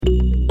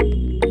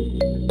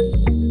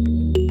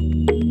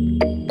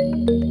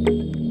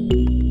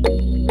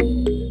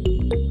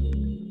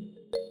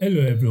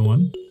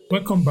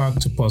Welcome back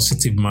to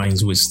Positive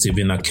Minds with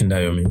Stephen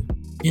Akindayomi.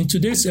 In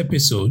today's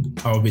episode,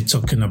 I'll be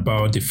talking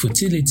about the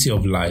futility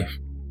of life.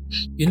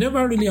 You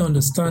never really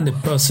understand a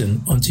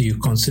person until you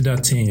consider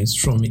things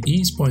from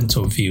his point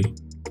of view,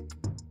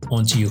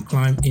 until you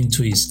climb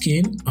into his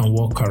skin and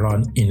walk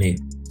around in it.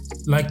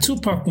 Like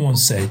Tupac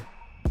once said,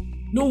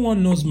 "No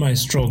one knows my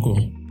struggle,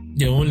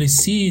 they only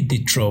see the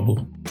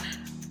trouble,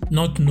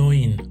 not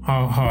knowing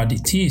how hard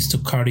it is to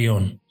carry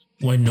on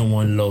when no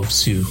one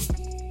loves you."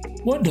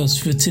 What does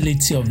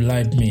futility of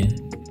life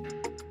mean?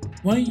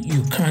 When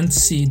you can't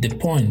see the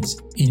point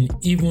in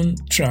even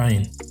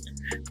trying,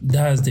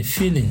 that's the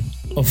feeling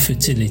of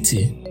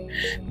futility.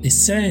 The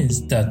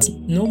sense that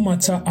no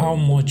matter how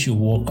much you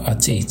work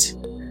at it,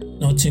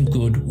 nothing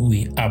good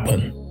will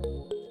happen.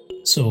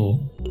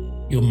 So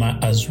you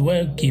might as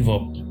well give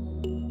up.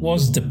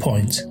 What's the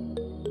point?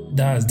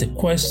 That's the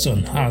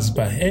question asked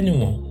by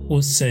anyone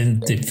who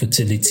sensed the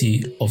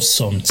futility of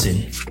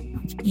something.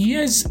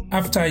 Years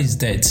after his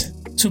death,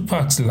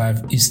 Tupac's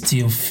life is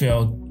still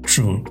felt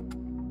through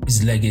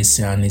his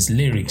legacy and his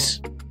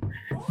lyrics.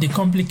 The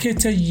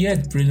complicated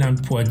yet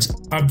brilliant poet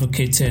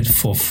advocated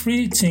for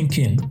free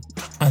thinking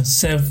and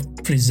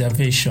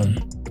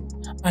self-preservation,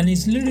 and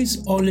his lyrics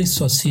always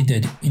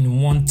succeeded in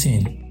one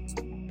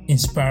thing: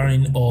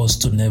 inspiring us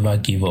to never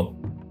give up.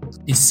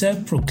 The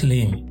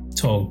self-proclaimed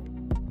thug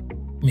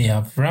may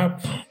have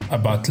rapped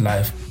about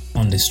life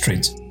on the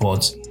street,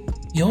 but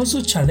he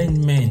also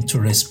challenged men to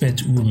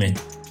respect women,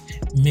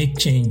 make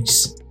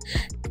changes,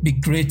 be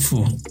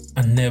grateful,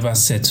 and never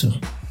settle.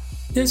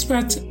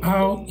 Despite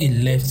how he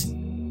left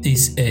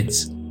this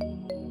earth,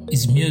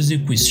 his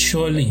music will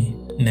surely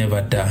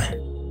never die.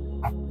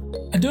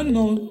 I don't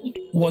know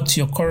what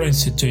your current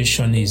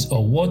situation is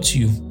or what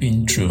you've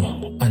been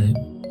through, and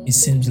it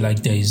seems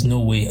like there is no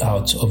way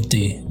out of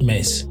the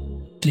mess.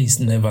 Please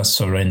never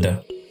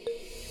surrender.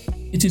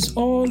 It is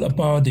all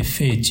about the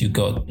faith you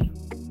got.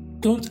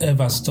 Don't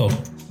ever stop.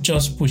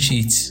 Just push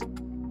it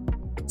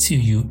till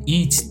you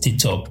hit the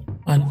top.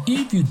 And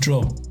if you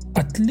drop,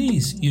 at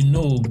least you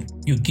know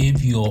you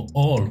gave your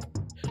all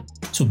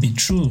to be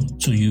true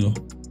to you.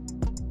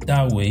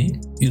 That way,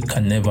 you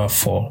can never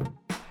fall.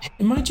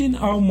 Imagine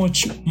how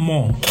much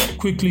more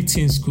quickly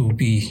things could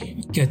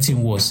be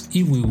getting worse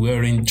if we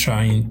weren't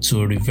trying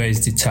to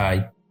reverse the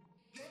tide.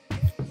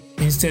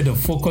 Instead of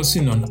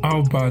focusing on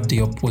how bad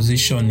the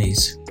opposition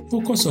is,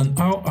 focus on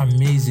how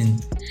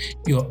amazing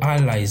your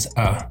allies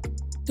are.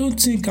 Don't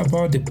think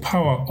about the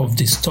power of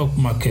the stock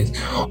market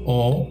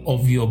or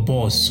of your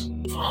boss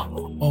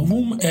or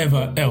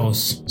whomever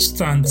else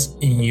stands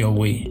in your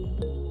way.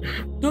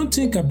 Don't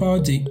think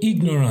about the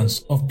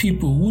ignorance of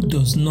people who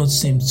does not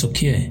seem to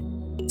care.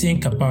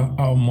 Think about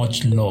how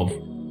much love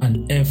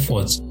and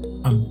effort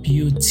and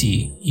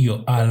beauty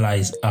your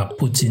allies are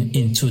putting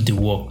into the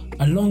work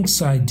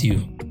alongside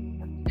you.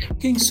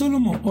 King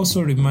Solomon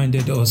also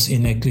reminded us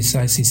in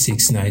Ecclesiastes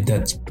 6:9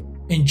 that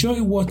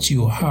enjoy what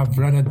you have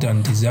rather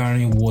than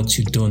desiring what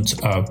you don't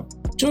have.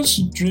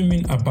 Just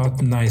dreaming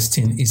about nice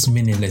things is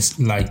meaningless,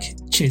 like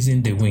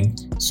chasing the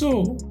wind.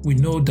 So we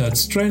know that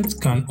strength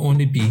can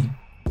only be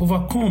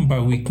overcome by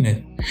weakness.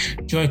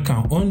 Joy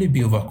can only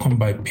be overcome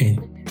by pain.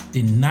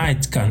 The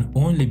night can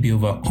only be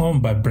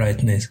overcome by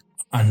brightness,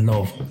 and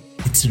love,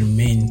 it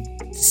remains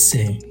the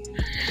same.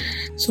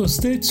 So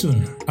stay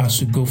tuned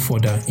as we go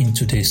further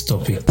into today's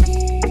topic.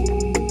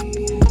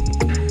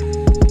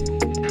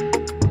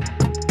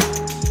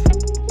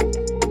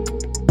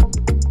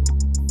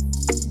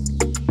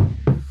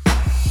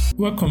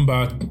 Welcome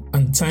back,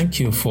 and thank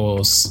you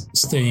for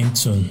staying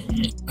tuned.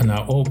 And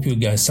I hope you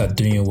guys are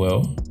doing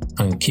well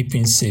and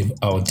keeping safe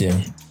out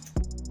there.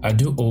 I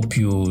do hope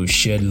you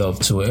share love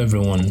to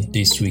everyone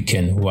this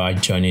weekend who are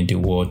joining the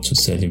world to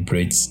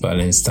celebrate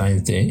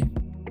Valentine's Day.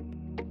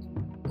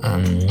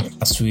 And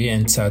as we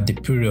enter the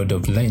period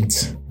of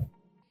Lent,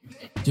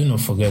 do not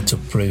forget to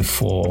pray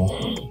for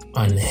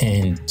an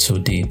end to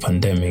the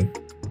pandemic.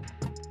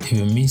 If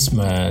you missed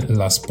my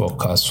last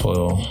podcast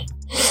for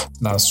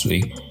last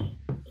week,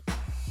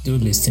 do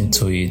listen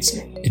to it.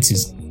 It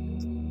is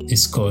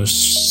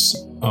discuss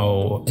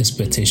our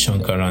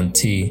expectation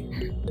guarantee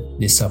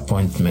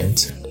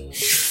disappointment.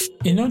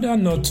 In order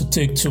not to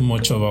take too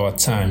much of our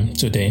time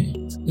today,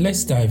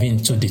 let's dive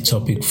into the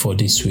topic for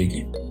this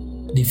week: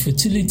 the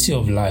futility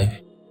of life.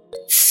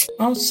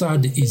 How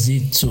sad is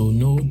it to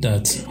know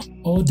that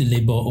all the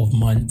labor of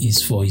man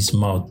is for his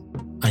mouth,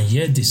 and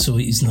yet the soul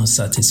is not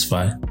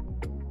satisfied?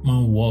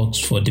 Man works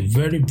for the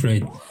very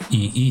bread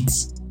he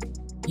eats,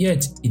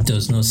 yet it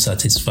does not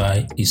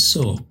satisfy his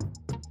soul.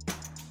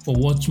 For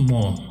what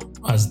more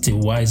has the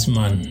wise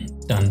man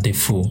than the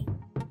fool?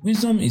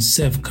 Wisdom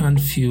itself can't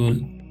fill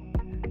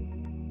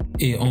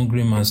a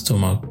hungry man's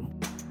stomach.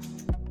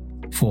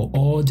 For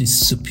all the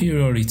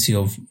superiority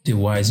of the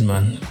wise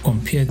man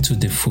compared to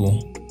the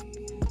fool,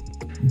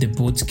 they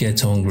both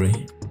get hungry.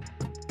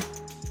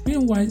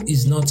 Being wise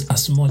is not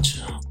as much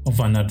of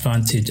an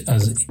advantage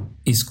as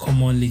is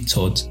commonly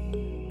thought,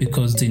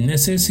 because the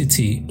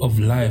necessity of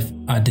life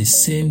are the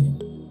same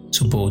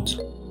to both,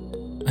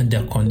 and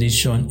their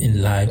condition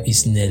in life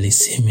is nearly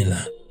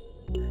similar.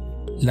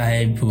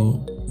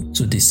 liable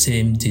to the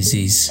same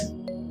disease,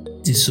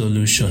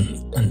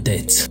 dissolution, and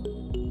death.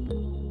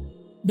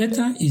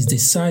 Better is the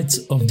sight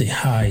of the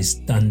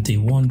eyes than the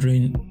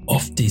wandering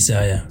of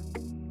desire.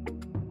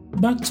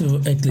 Back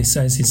to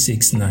Ecclesiastes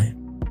 6:9.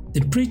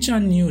 The preacher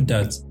knew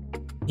that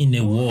in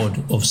a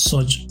world of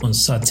such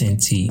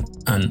uncertainty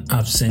and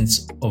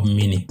absence of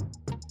meaning,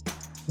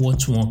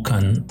 what one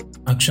can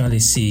actually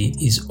see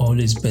is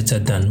always better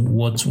than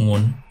what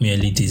one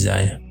merely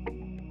desires.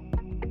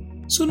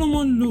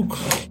 Solomon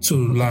looked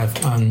to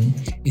life and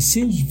it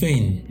seems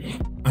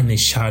vain and a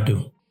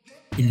shadow.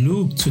 He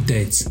looked to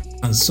death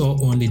and saw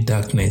only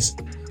darkness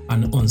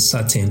and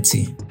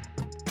uncertainty.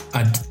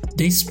 At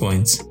this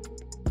point,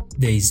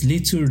 there is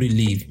little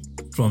relief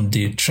from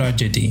the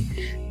tragedy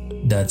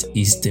that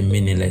is the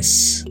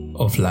meaninglessness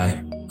of life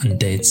and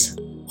death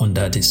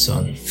under the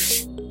sun.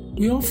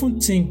 We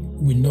often think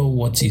we know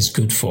what is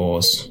good for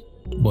us,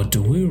 but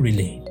do we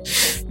really?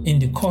 In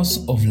the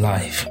course of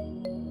life,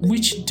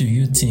 which do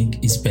you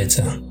think is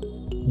better,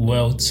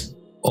 wealth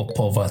or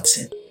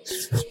poverty,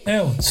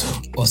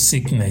 health or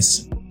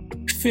sickness,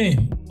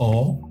 fame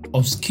or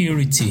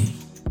obscurity?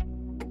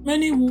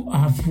 Many who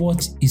have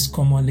what is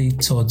commonly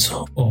thought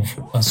of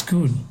as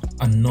good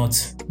are not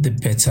the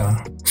better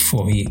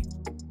for it.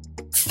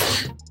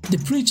 The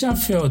preacher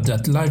felt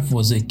that life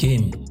was a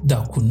game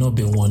that could not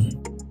be won.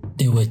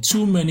 There were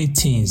too many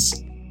things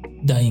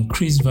that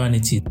increased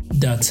vanity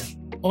that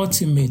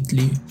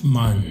ultimately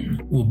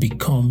man will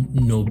become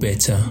no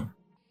better.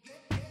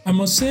 I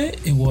must say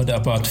a word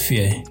about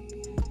fear.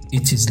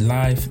 It is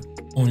life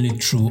only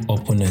through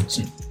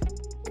opponent.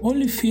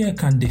 Only fear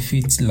can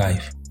defeat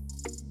life.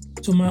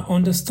 To my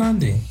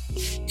understanding,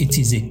 it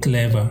is a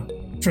clever,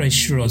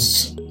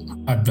 treacherous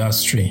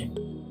adversary.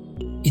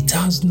 It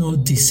has no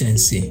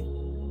decency,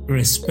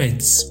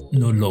 respects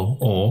no law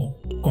or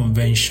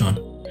convention,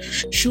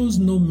 shows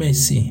no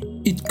mercy.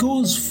 It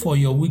goes for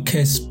your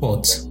weakest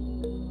spot,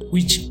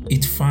 which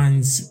it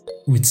finds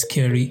with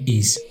scary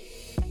ease.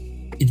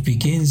 It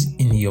begins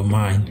in your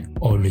mind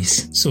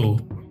always, so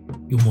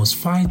you must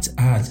fight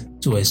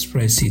hard to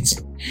express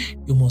it.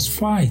 You must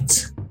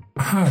fight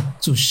hard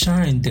to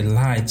shine the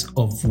light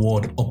of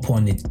word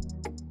upon it,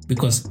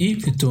 because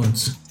if you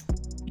don't,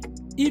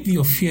 if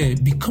your fear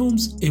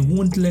becomes a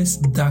woundless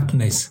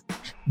darkness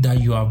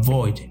that you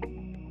avoid,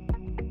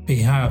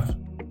 perhaps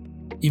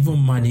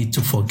even manage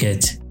to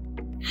forget,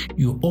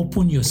 you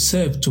open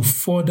yourself to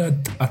further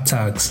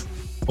attacks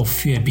of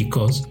fear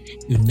because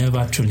you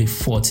never truly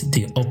fought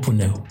the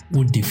opponent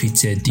who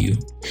defeated you.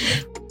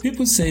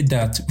 People say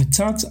that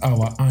without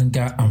our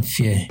anger and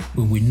fear,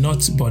 we will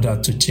not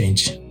bother to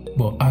change.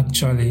 But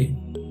actually,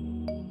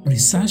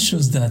 research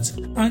shows that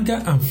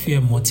anger and fear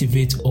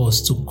motivate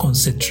us to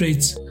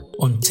concentrate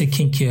on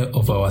taking care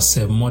of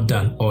ourselves more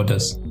than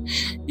others.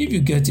 If you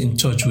get in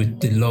touch with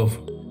the love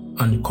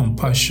and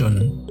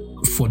compassion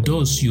for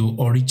those you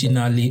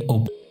originally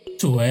hoped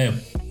to help,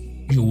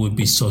 you will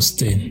be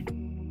sustained.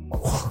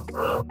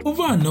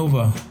 Over and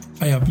over,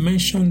 I have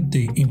mentioned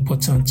the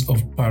importance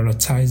of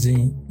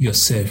prioritizing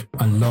yourself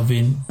and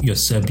loving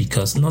yourself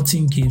because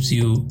nothing gives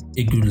you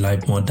a good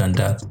life more than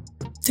that.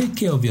 Take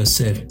care of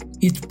yourself,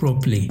 eat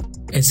properly,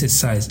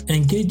 exercise,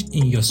 engage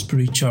in your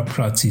spiritual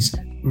practice,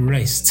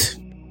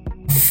 rest,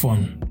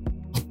 fun.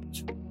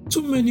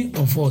 Too many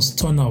of us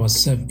turn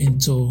ourselves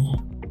into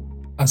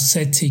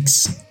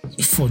ascetics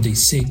for the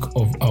sake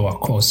of our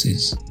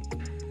causes.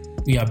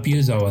 We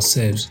abuse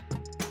ourselves,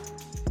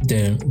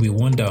 then we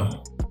wonder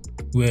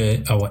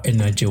where our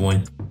energy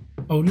went.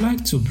 I would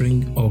like to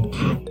bring up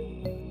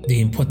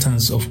the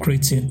importance of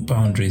creating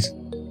boundaries,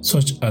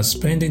 such as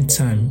spending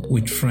time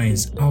with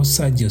friends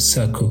outside your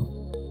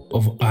circle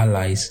of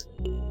allies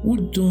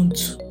who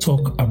don't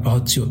talk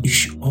about your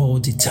issue all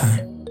the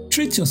time.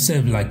 Treat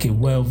yourself like a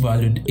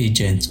well-valued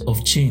agent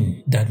of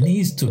change that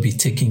needs to be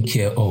taken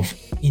care of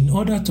in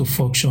order to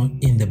function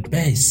in the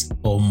best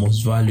or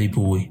most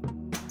valuable way.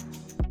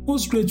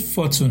 Most great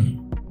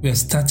fortune were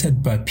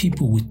started by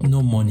people with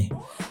no money,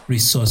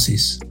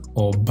 resources,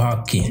 or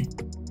backing.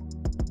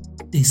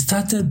 They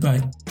started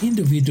by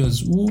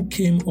individuals who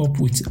came up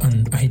with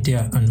an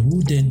idea and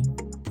who then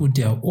put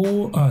their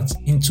whole heart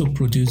into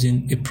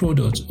producing a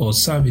product or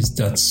service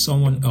that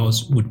someone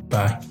else would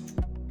buy.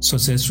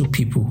 Successful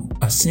people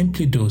are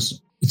simply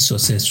those with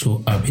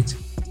successful habits.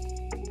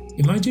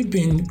 Imagine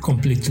being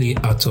completely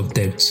out of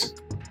debt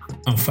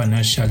and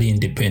financially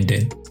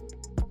independent.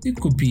 It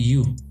could be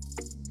you,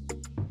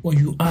 but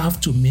you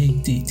have to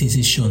make the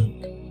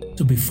decision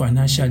to be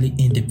financially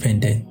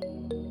independent.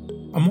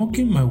 I'm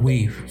working my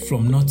way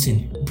from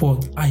nothing,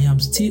 but I am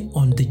still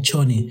on the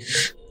journey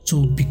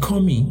to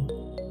becoming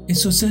a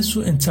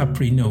successful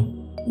entrepreneur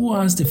who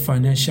has the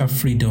financial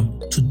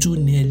freedom to do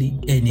nearly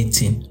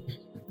anything.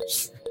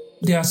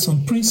 There are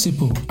some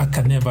principles I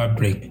can never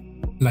break,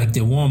 like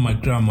the one my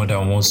grandmother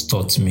once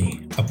taught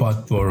me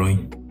about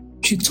borrowing.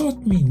 She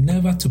taught me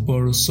never to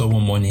borrow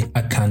someone money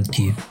I can't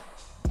give.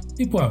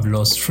 People have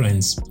lost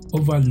friends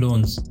over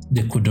loans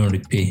they couldn't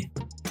repay.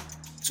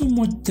 Too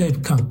much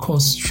debt can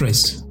cause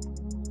stress,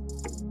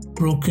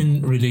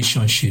 broken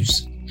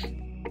relationships,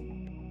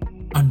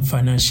 and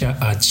financial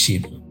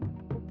hardship.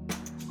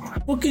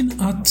 Working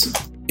out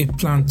a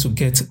plan to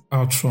get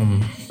out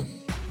from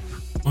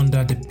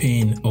under the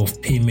pain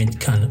of payment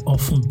can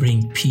often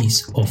bring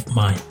peace of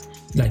mind.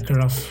 Like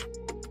Ralph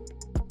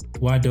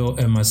Waldo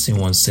Emerson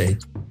once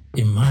said,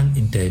 "A man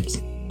in debt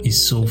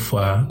is so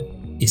far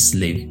a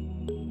slave."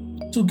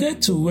 To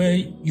get to where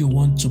you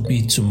want to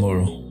be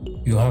tomorrow,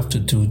 you have to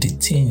do the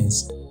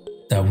things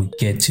that will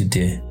get you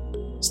there,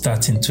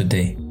 starting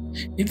today.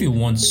 If you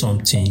want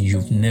something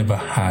you've never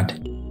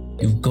had,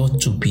 you've got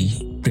to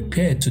be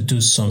prepared to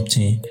do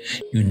something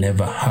you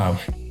never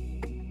have.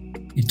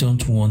 You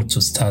don't want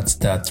to start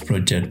that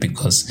project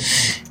because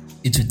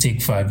it will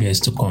take 5 years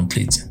to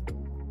complete.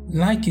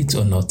 Like it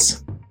or not,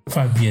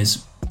 5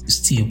 years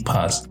still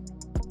pass.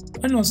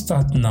 Why not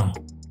start now?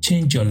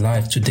 Change your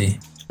life today.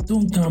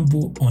 Don't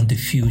gamble on the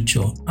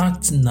future.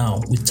 Act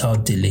now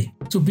without delay.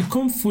 To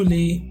become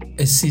fully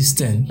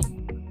existent,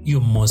 you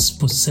must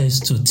possess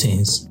two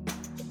things: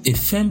 a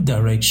firm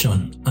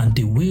direction and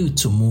the will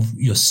to move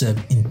yourself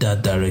in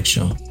that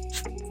direction.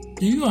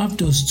 Do you have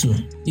those two?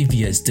 If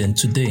yes, then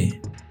today,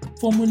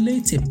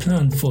 formulate a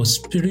plan for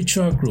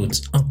spiritual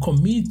growth and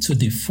commit to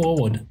the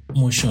forward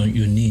motion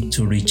you need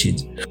to reach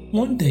it.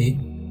 One day,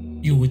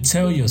 you will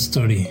tell your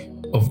story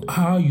of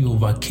how you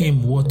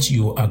overcame what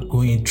you are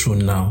going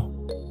through now,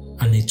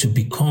 and it will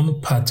become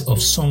part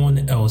of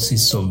someone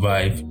else's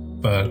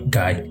survival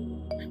guide.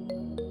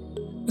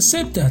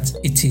 Accept that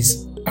it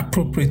is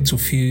appropriate to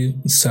feel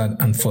sad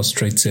and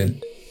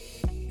frustrated.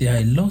 There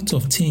are a lot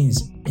of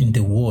things in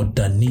the world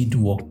that need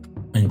work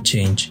and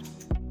change.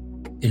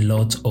 A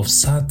lot of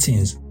sad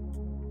things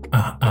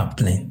are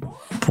happening,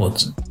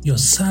 but your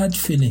sad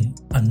feelings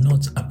are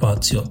not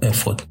about your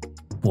effort,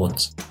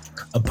 but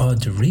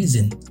about the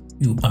reason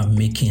you are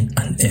making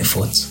an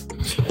effort.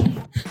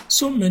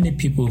 So many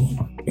people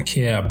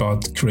care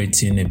about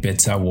creating a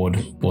better world,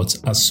 but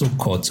are so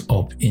caught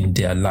up in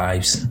their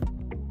lives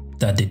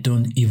that they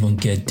don't even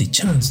get the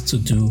chance to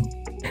do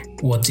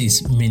what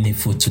is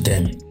meaningful to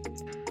them.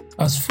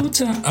 As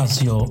futile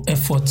as your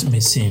effort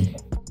may seem,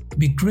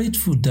 be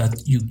grateful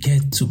that you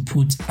get to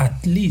put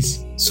at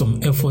least some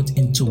effort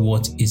into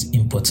what is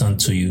important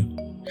to you.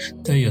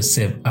 Tell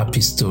yourself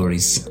happy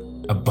stories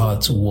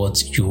about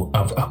what you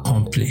have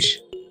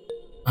accomplished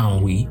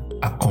and will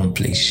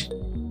accomplish.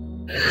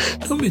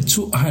 Don't be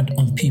too hard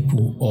on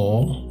people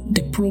or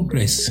the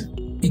progress.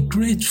 Be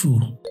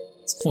grateful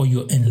for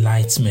your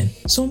enlightenment.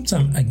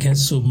 Sometimes I get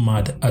so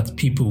mad at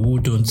people who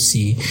don't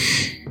see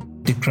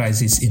the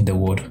crisis in the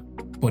world.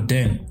 But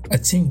then I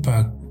think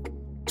back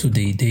to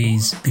the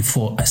days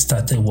before I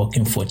started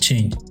working for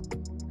change.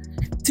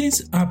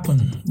 Things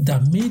happened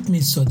that made me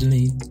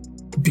suddenly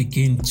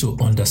begin to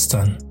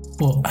understand,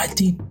 but I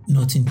did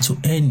nothing to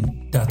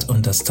earn that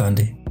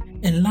understanding.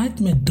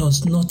 Enlightenment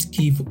does not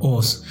give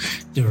us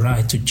the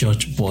right to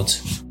judge, but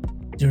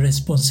the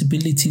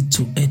responsibility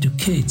to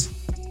educate.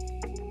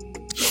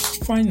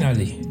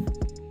 Finally,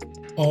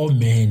 all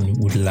men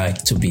would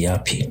like to be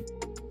happy.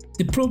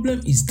 The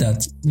problem is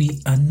that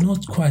we are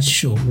not quite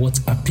sure what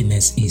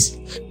happiness is.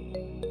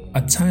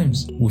 At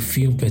times, we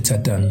feel better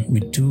than we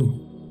do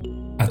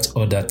at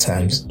other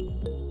times.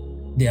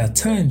 There are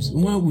times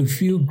when we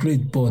feel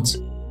great, but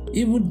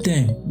even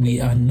then,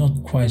 we are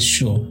not quite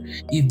sure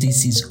if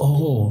this is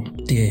all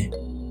there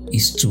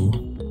is to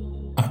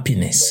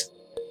happiness.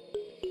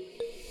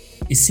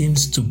 It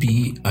seems to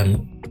be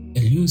an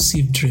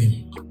elusive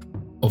dream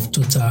of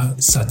total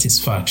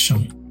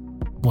satisfaction,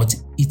 but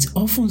it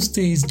often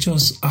stays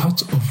just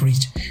out of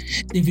reach,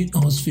 leaving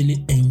us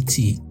feeling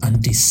empty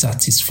and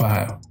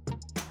dissatisfied.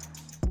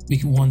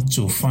 We want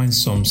to find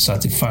some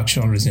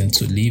satisfaction reason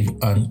to live,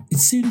 and it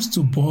seems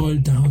to boil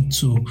down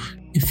to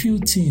a few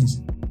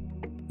things.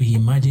 We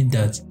imagine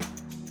that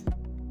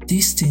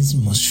these things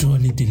must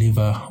surely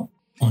deliver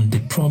on the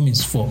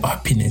promise for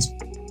happiness.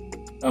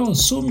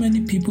 So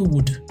many people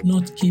would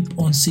not keep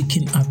on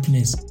seeking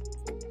happiness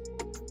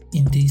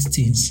in these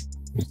things.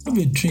 Have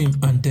a dream,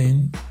 and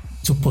then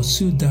to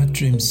pursue that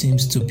dream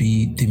seems to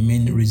be the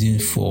main reason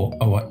for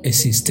our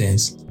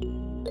existence.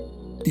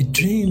 The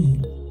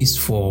dream is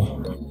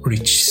for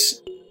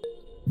riches,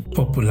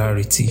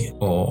 popularity,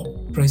 or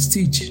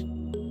prestige.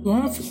 To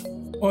have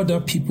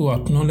other people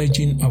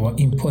acknowledging our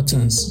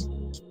importance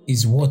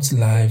is what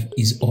life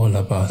is all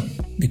about,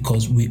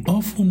 because we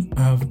often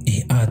have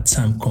a hard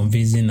time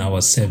convincing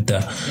ourselves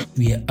that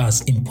we are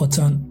as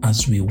important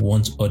as we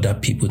want other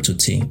people to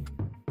think.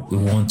 We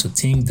want to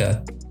think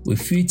that we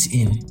fit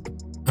in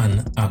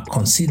and are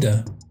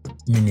considered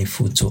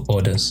meaningful to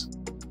others.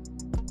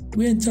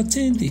 We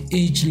entertain the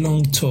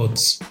age-long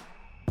thoughts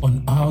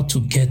on how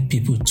to get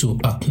people to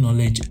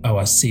acknowledge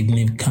our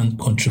significant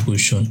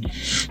contribution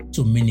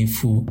to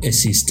meaningful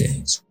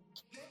existence.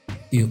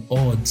 The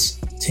odd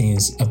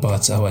things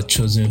about our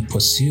chosen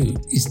pursuit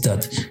is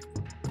that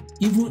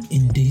even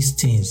in these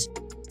things,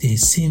 there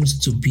seems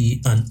to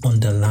be an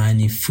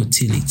underlying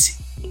futility.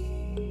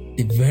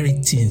 The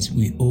very things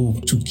we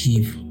hope to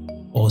give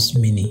us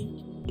meaning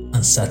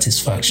and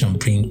satisfaction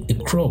bring a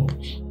crop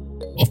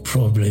of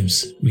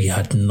problems we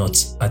had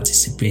not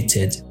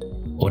anticipated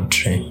or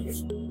dream.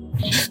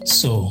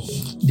 So,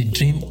 the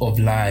dream of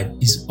life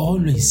is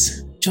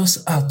always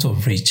just out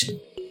of reach.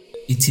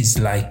 It is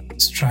like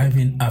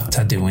striving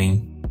after the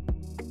wind.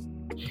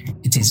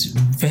 It is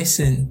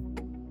vexing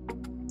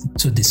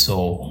to the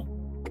soul.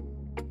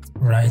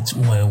 Right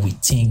when we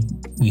think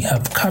we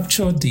have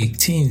captured the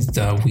things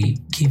that will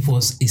give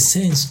us a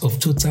sense of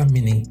total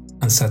meaning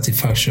and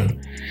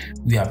satisfaction,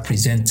 we are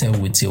presented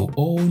with a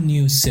whole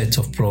new set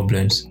of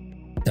problems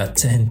that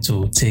tend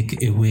to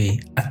take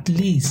away at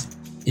least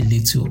a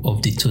little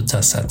of the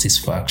total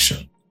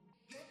satisfaction.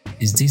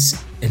 Is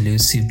this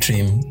elusive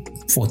dream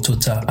for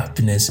total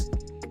happiness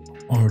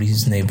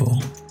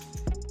unreasonable?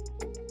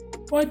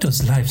 Why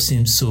does life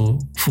seem so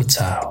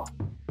futile?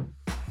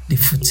 The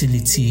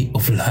futility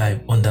of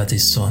life under the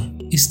sun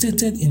is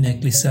stated in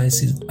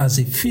Ecclesiastes as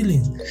a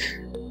feeling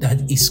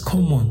that is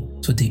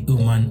common to the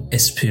human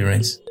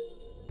experience.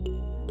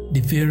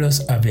 The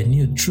various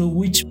avenues through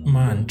which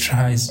man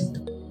tries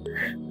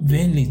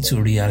vainly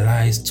to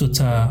realize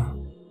total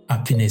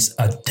happiness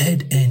are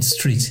dead-end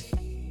streets,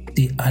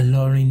 the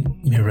alluring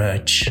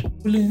mirage.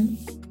 Pulling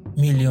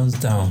millions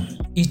down,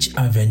 each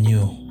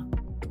avenue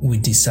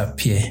will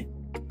disappear,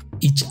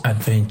 each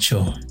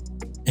adventure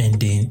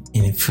ending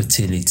in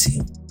futility.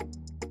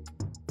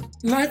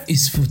 Life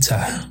is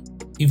futile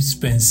if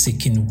spent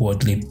seeking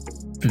worldly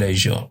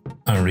pleasure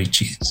and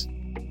riches.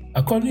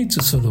 According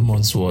to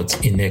Solomon's words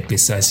in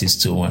Ecclesiastes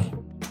 2:1,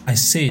 I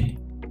said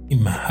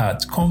in my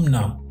heart, "Come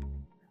now,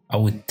 I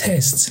will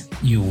test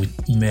you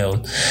with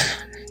milk.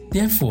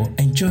 Therefore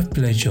enjoy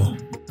pleasure."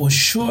 But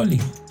surely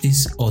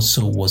this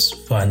also was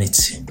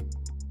vanity.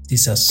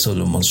 These are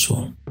Solomon's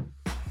words.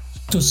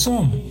 To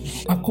some,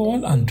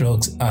 alcohol and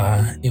drugs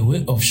are a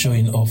way of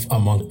showing off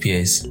among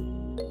peers.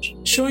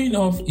 Showing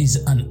off is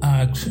an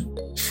act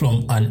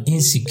from an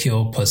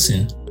insecure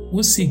person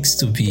who seeks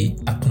to be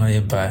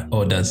acknowledged by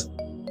others.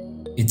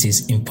 It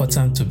is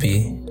important to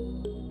be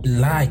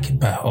liked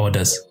by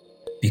others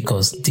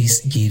because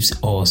this gives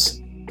us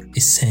a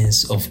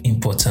sense of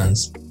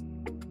importance.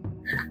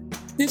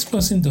 This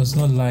person does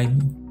not like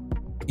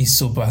his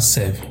sober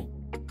self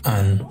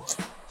and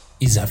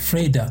is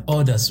afraid that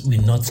others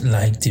will not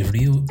like the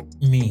real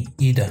me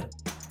either.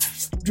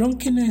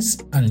 Drunkenness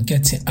and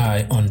getting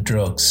high on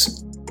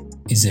drugs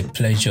is a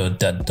pleasure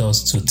that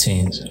does two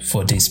things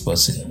for this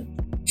person.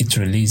 It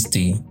releases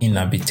the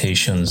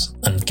inhibitions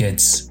and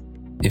gets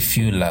a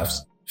few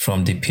laughs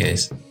from the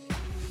peers.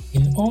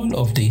 In all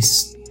of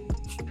this,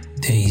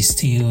 there is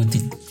still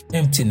the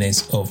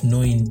emptiness of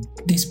knowing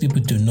these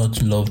people do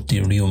not love the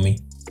real me.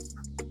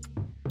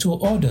 To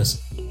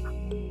others,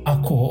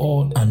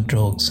 alcohol and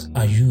drugs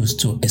are used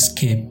to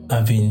escape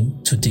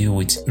having to deal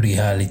with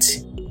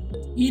reality.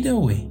 Either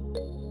way,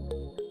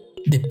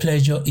 the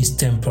pleasure is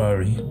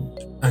temporary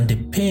and the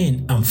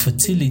pain and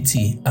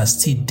futility are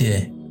still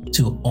there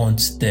to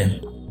haunt them.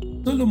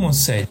 Solomon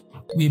said,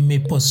 "We may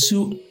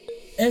pursue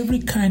every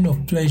kind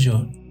of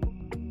pleasure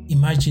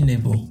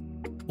imaginable,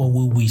 but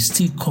we will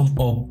still come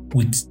up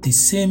with the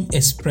same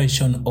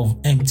expression of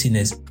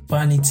emptiness,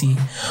 vanity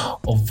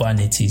of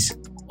vanities.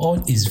 All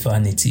is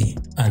vanity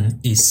and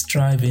is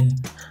striving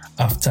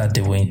after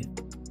the wind."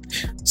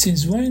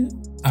 Since when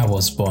I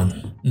was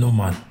born, no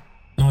man,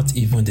 not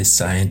even the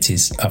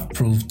scientists, have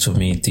proved to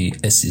me the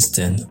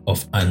existence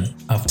of an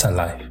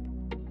afterlife.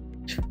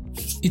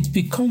 It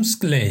becomes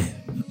clear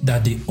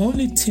that the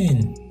only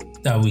thing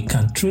that we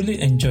can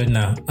truly enjoy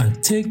now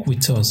and take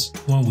with us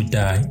when we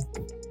die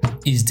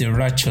is the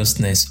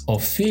righteousness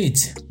of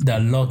faith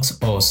that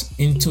locks us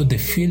into the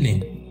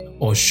feeling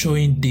or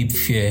showing deep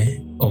fear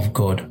of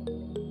God.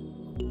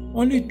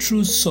 Only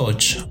through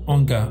such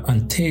hunger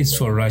and taste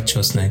for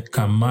righteousness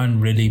can man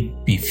really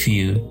be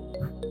filled.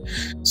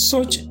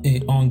 Such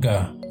a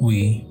hunger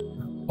will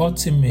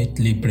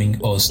ultimately bring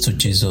us to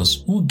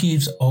Jesus, who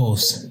gives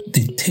us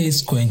the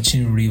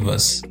taste-quenching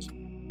rivers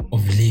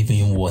of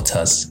living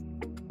waters.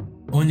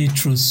 Only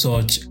through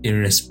such a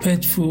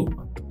respectful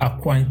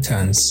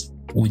acquaintance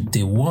with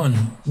the one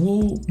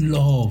who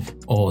loved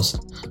us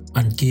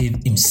and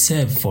gave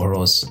himself for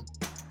us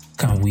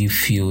can we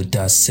feel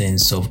that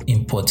sense of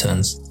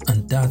importance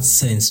and that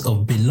sense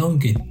of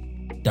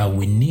belonging that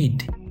we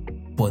need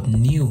but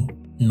knew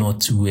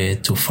not where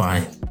to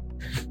find.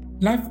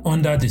 Life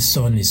under the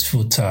sun is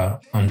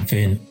futile and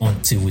vain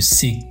until we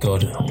seek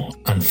God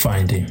and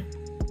find Him,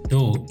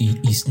 though He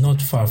is not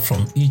far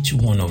from each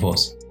one of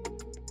us.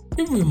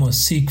 If we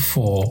must seek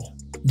for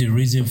the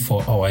reason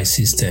for our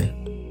existence,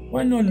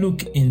 why not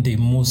look in the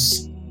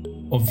most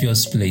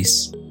obvious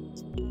place?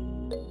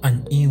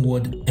 An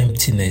inward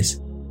emptiness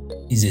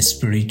is a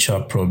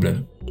spiritual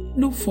problem.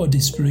 Look for the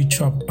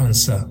spiritual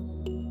answer.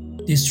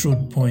 This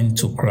road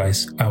points to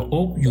Christ. I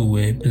hope you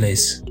were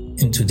blessed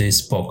in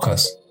today's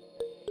podcast.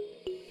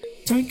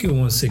 Thank you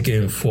once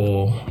again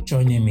for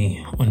joining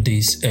me on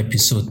this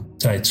episode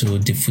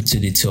titled The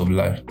Futility of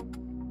Life.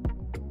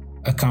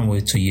 I can't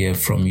wait to hear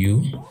from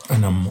you,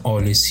 and I'm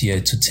always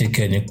here to take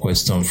any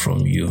question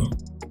from you.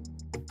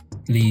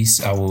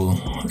 Please, I will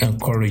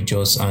encourage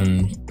us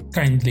and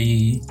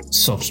Kindly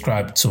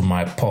subscribe to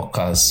my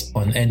podcast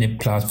on any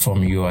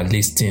platform you are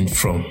listening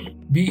from,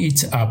 be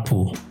it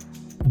Apple,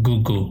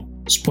 Google,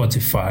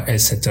 Spotify,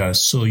 etc.,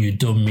 so you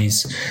don't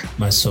miss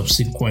my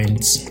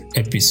subsequent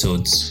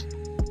episodes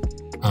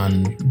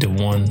and the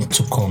one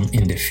to come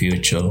in the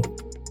future.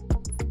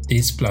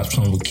 This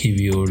platform will give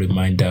you a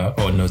reminder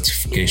or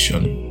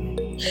notification.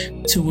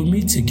 Till we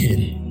meet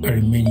again, I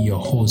remain your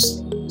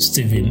host,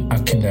 Stephen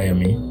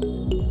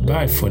Akindayomi.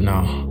 Bye for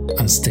now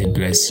and stay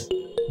blessed.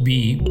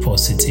 Be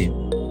positive.